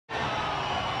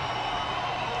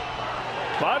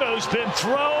Votto's been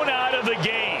thrown out of the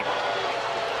game.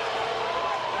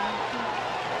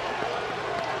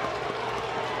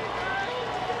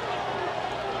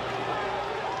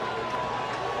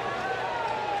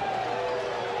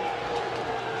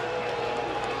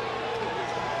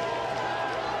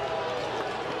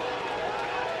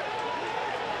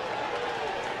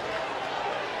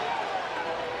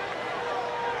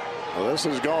 Well, this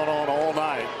has gone on all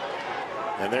night,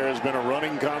 and there has been a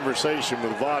running conversation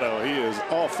with Votto. He is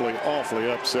awfully,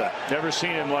 awfully upset. Never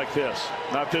seen him like this.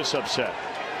 Not this upset.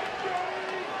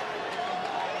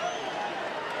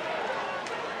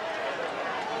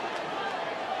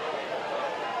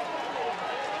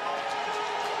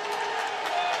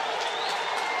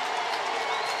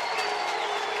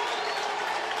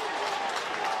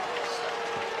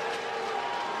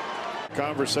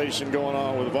 Conversation going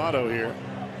on with Votto here.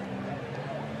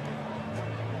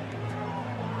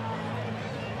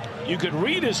 You could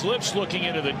read his lips looking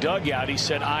into the dugout. He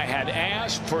said, I had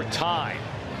asked for time.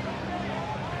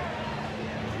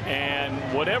 And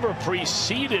whatever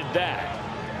preceded that,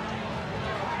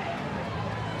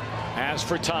 asked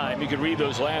for time. You could read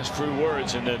those last few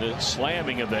words, and then the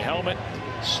slamming of the helmet,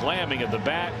 slamming of the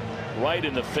bat right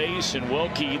in the face, and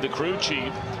Wilkie, the crew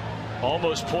chief,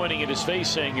 almost pointing at his face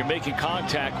saying, you're making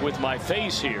contact with my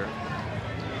face here.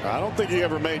 I don't think he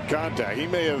ever made contact. He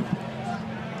may have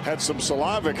had some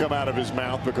saliva come out of his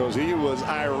mouth because he was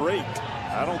irate.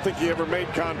 I don't think he ever made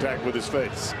contact with his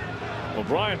face. Well,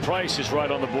 Brian Price is right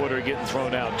on the border of getting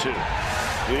thrown out too.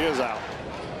 He is out.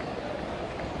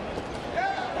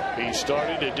 He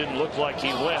started. It didn't look like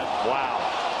he went. Wow.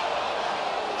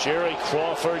 Jerry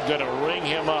Crawford going to ring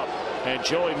him up, and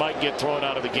Joey might get thrown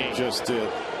out of the game. Just did.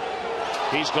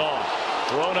 He's gone.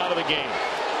 Thrown out of the game.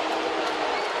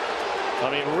 I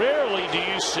mean, rarely do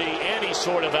you see any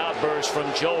sort of outburst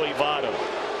from Joey Votto.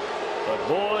 But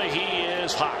boy, he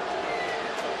is hot.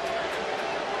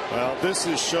 Well, this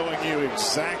is showing you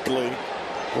exactly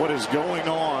what is going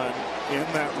on in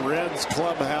that Reds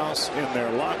clubhouse, in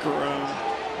their locker room.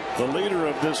 The leader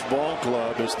of this ball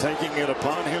club is taking it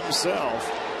upon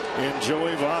himself in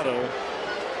Joey Votto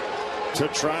to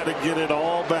try to get it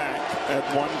all back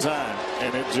at one time,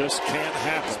 and it just can't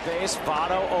happen. Space,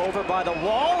 Votto over by the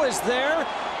wall is there,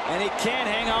 and he can't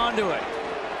hang on to it.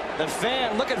 The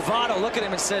fan, look at Votto, look at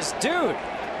him and says, dude,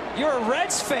 you're a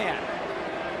Reds fan.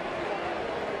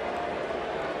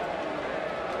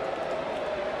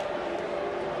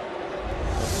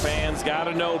 The fans got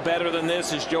to know better than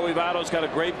this, as Joey Votto's got a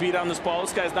great beat on this ball.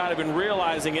 This guy's not even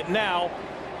realizing it now.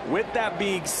 With that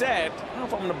being said, I don't know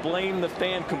if I'm going to blame the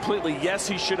fan completely. Yes,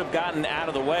 he should have gotten out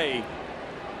of the way.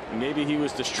 Maybe he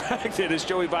was distracted, as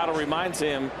Joey Votto reminds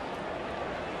him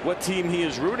what team he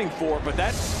is rooting for. But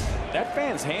that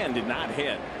fan's hand did not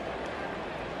hit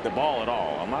the ball at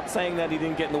all. I'm not saying that he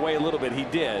didn't get in the way a little bit. He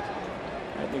did.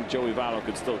 I think Joey Votto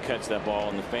could still catch that ball,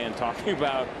 and the fan talking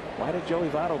about, why did Joey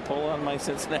Votto pull on my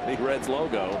Cincinnati Reds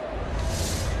logo?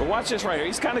 But watch this right here.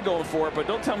 He's kind of going for it, but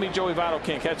don't tell me Joey Votto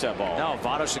can't catch that ball. No,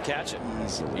 Votto should catch it.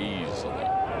 Easily.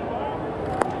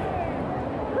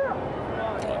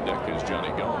 On deck is Johnny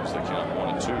Gomes. They count 1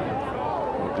 and 2.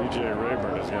 Well, DJ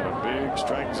Rayburn has got a big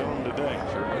strike zone today.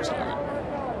 Sure looks like it.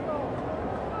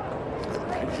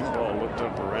 Breaking ball looked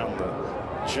up around the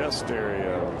chest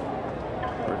area,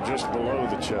 or just below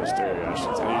the chest area, I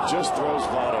should say. He just throws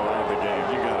Votto out of the game.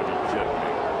 You got to be kidding me.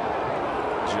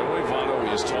 Joey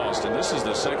Votto is tossed, and this is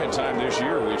the second time this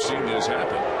year we've seen this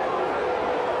happen.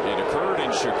 It occurred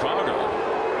in Chicago.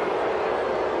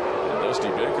 And Dusty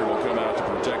Baker will come out to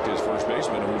protect his first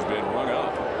baseman, who's been rung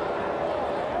up.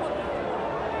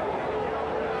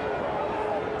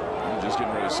 I'm just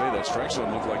getting ready to say that strike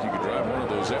zone looked like you could drive one of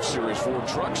those F-Series Ford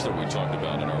trucks that we talked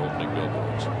about in our opening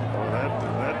billboards. Well,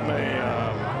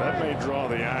 that may draw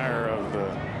the ire of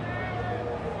the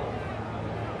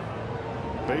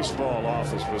baseball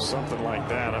office with something like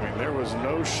that. I mean, there was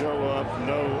no show up,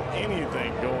 no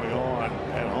anything going on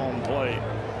at home plate,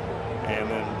 and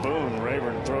then boom,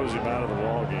 Rayburn throws him out of the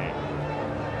ball game.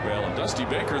 Well, and Dusty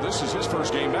Baker, this is his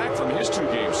first game back from his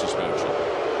 2-game suspension.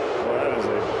 Well, that is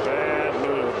a bad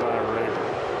move by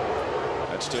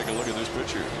Rayburn. Let's take a look at this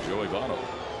pitch here, Joey Votto.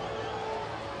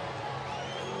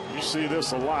 You see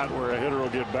this a lot, where a hitter will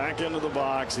get back into the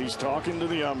box. He's talking to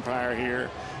the umpire here,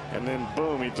 and then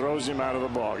boom, he throws him out of the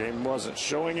ball game. Wasn't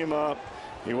showing him up.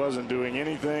 He wasn't doing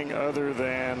anything other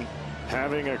than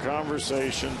having a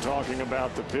conversation, talking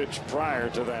about the pitch prior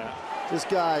to that. This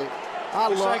guy,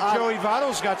 looks like Joey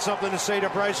Votto's got something to say to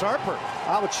Bryce Harper.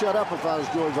 I would shut up if I was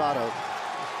Joey Votto.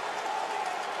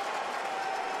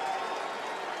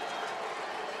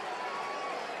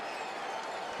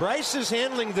 Bryce is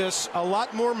handling this a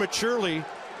lot more maturely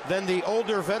than the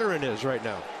older veteran is right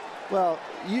now. Well,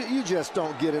 you just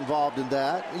don't get involved in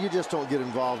that. You just don't get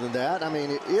involved in that. I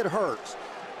mean, it hurts.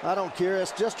 I don't care.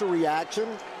 It's just a reaction.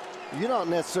 You don't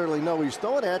necessarily know he's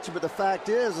throwing at you, but the fact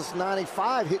is it's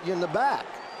 95 hitting you in the back.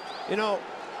 You know,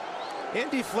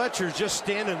 Andy Fletcher's just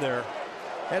standing there.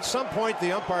 At some point,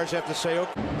 the umpires have to say,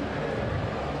 okay.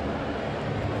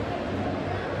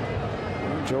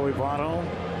 Joey Votto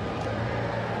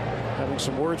having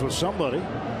some words with somebody.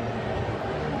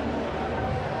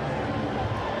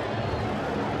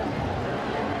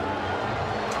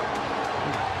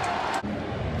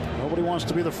 Nobody wants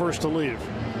to be the first to leave.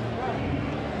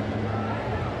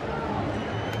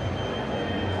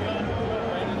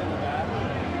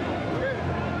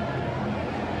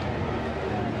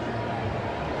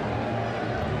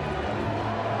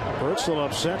 Bert's still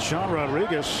upset. Sean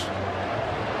Rodriguez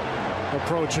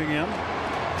approaching him.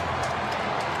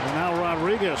 And now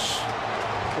Rodriguez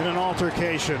in an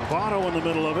altercation. Votto in the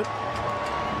middle of it.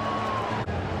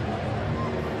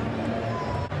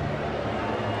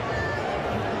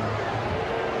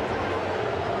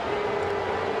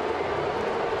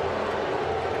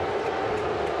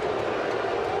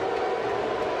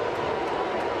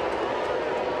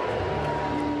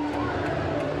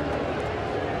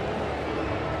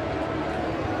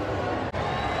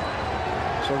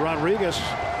 So Rodriguez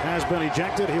has been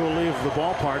ejected. He will leave the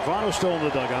ballpark. Votto's still in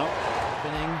the dugout.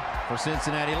 Happening for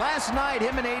Cincinnati. Last night,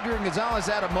 him and Adrian Gonzalez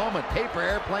had a moment. Paper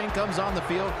airplane comes on the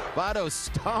field. Votto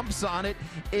stomps on it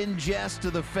in jest to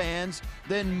the fans,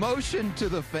 then motion to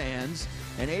the fans.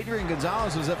 And Adrian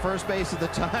Gonzalez was at first base at the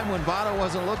time when Votto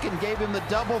wasn't looking, gave him the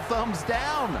double thumbs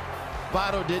down.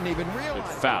 Votto didn't even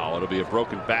realize. Foul. It'll be a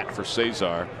broken bat for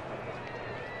Cesar.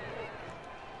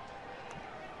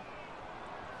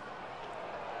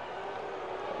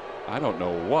 I don't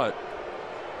know what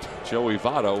Joey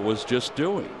Votto was just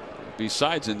doing,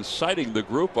 besides inciting the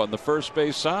group on the first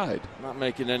base side. Not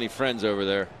making any friends over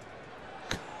there.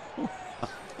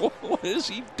 What is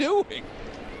he doing?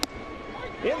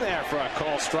 In there for a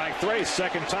call strike three.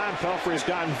 Second time Pelfrey's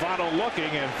gotten Votto looking,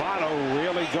 and Votto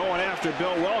really going after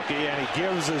Bill Welke, and he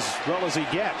gives as well as he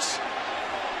gets.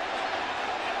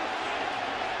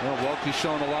 Well, Welke's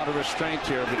showing a lot of restraint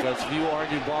here, because if you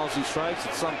argue balls and strikes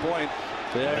at some point,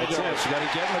 there it is. You got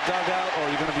to get in the dugout or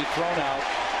you're going to be thrown out.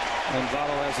 And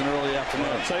Votto has an early afternoon.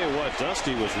 I'll tell you what,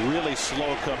 Dusty was really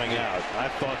slow coming out. I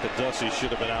thought that Dusty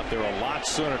should have been out there a lot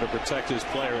sooner to protect his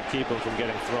player and keep him from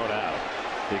getting thrown out.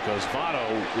 Because Votto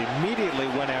immediately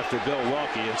went after Bill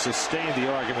Welke and sustained the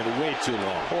argument way too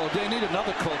long. Well, they need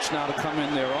another coach now to come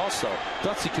in there also.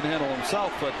 Dusty can handle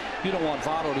himself, but you don't want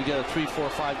Votto to get a 3, 4,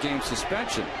 5 game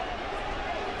suspension.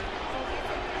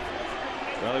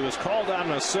 Well, he was called out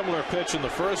on a similar pitch in the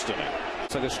first inning.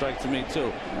 It's like a strike to me,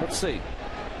 too. Let's see.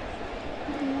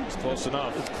 It's close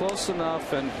enough. It's close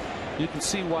enough, and you can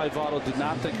see why Votto did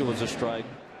not think it was a strike.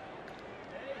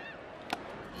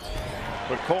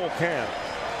 But Cole can.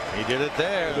 He did it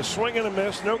there. The swing and a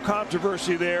miss, no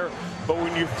controversy there. But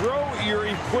when you throw your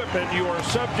equipment, you are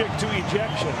subject to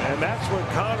ejection. And that's what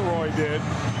Conroy did.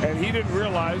 And he didn't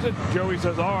realize it. Joey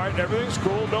says, all right, everything's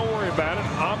cool. Don't worry about it.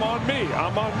 I'm on me.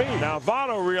 I'm on me. Now,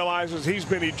 Votto realizes he's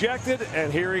been ejected,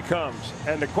 and here he comes.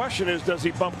 And the question is, does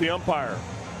he bump the umpire?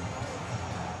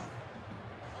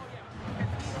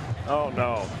 Oh,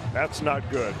 no. That's not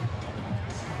good.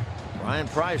 Ryan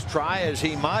Price, try as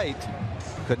he might,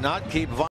 could not keep